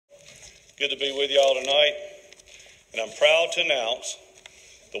Good to be with y'all tonight, and I'm proud to announce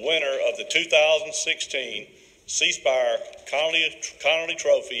the winner of the 2016 CSpire Conerly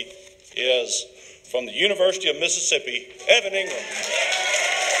Trophy is from the University of Mississippi, Evan Engram.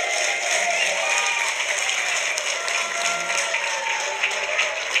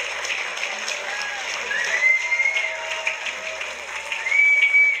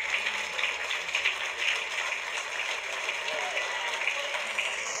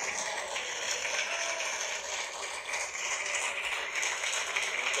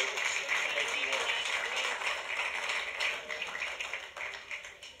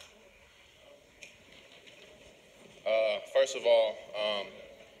 First of all,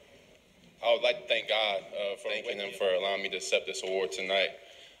 I would like to thank God for thanking him for allowing me to accept this award tonight.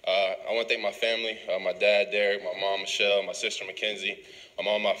 I want to thank my family, my dad, Derek, my mom, Michelle, my sister, Mackenzie,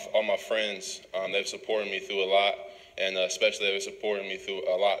 all my friends. They've supported me through a lot, and especially they've supported me through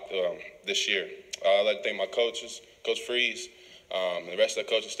a lot this year. I'd like to thank my coaches, Coach Freeze, and the rest of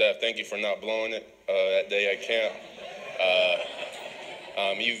the coaching staff. Thank you for not blowing it that day at camp.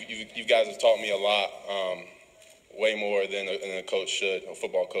 You guys have taught me a lot. Way more than a coach should, a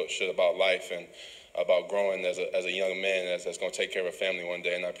football coach should, about life and about growing as a young man that's going to take care of a family one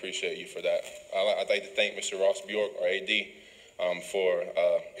day, and I appreciate you for that. I'd like to thank Mr. Ross Bjork, our AD, for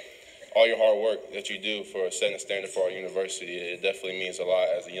all your hard work that you do for setting a standard for our university. It definitely means a lot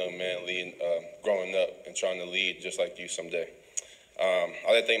as a young man growing up and trying to lead just like you someday. I'd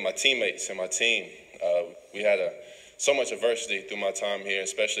like to thank my teammates and my team. We had so much adversity through my time here,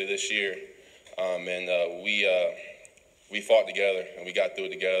 especially this year. We fought together and we got through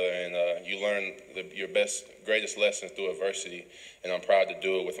it together, and you learn your greatest lessons through adversity, and I'm proud to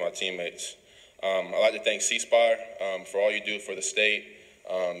do it with my teammates. I'd like to thank CSpire for all you do for the state,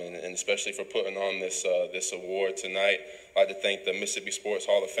 and especially for putting on this award tonight. I'd like to thank the Mississippi Sports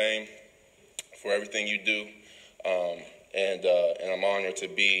Hall of Fame for everything you do, and I'm honored to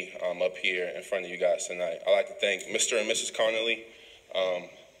be up here in front of you guys tonight. I'd like to thank Mr. and Mrs. Conerly.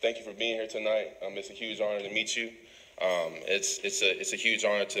 Thank you for being here tonight. It's a huge honor to meet you. It's a huge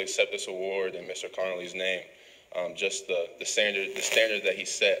honor to accept this award in Mr. Conerly's name. Just the standard that he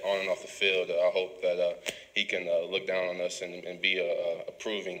set on and off the field. I hope that he can look down on us and be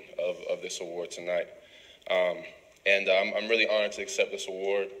approving of this award tonight. I'm really honored to accept this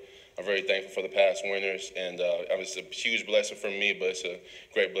award. I'm very thankful for the past winners, and it's a huge blessing for me, but it's a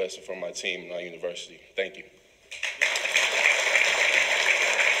great blessing for my team and my university. Thank you.